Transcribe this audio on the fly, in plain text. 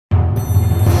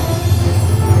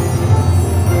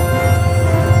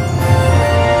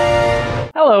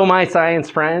Hello, my science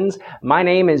friends. My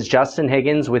name is Justin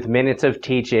Higgins with Minutes of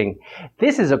Teaching.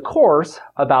 This is a course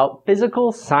about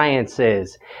physical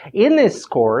sciences. In this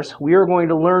course, we are going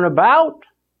to learn about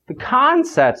the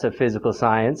concepts of physical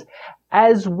science,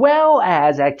 as well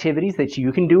as activities that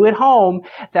you can do at home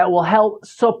that will help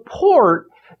support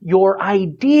your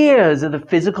ideas of the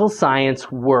physical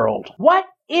science world. What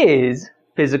is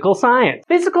physical science?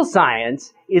 Physical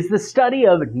science is the study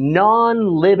of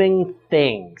non-living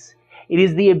things. It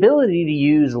is the ability to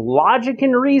use logic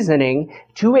and reasoning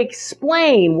to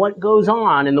explain what goes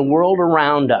on in the world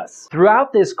around us.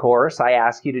 Throughout this course, I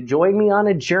ask you to join me on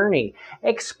a journey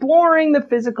exploring the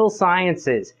physical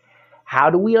sciences. How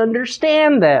do we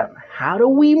understand them? How do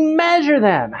we measure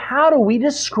them? How do we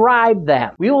describe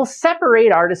them? We will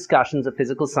separate our discussions of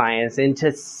physical science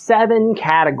into 7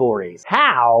 categories.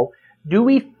 How do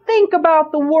we think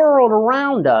about the world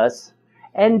around us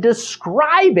and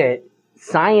describe it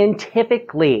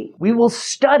scientifically? We will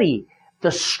study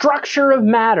the structure of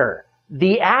matter,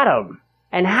 the atom,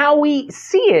 and how we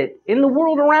see it in the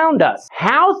world around us.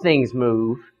 How things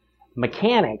move,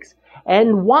 mechanics,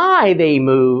 and why they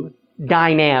move,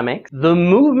 dynamics, the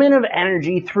movement of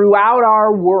energy throughout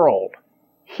our world,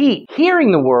 heat,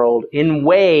 hearing the world in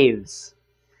waves,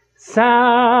 sound,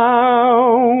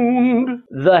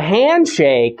 the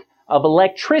handshake of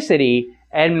electricity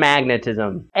and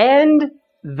magnetism, and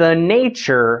the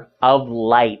nature of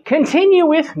light. Continue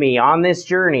with me on this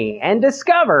journey and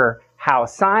discover how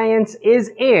science is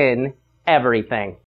in everything.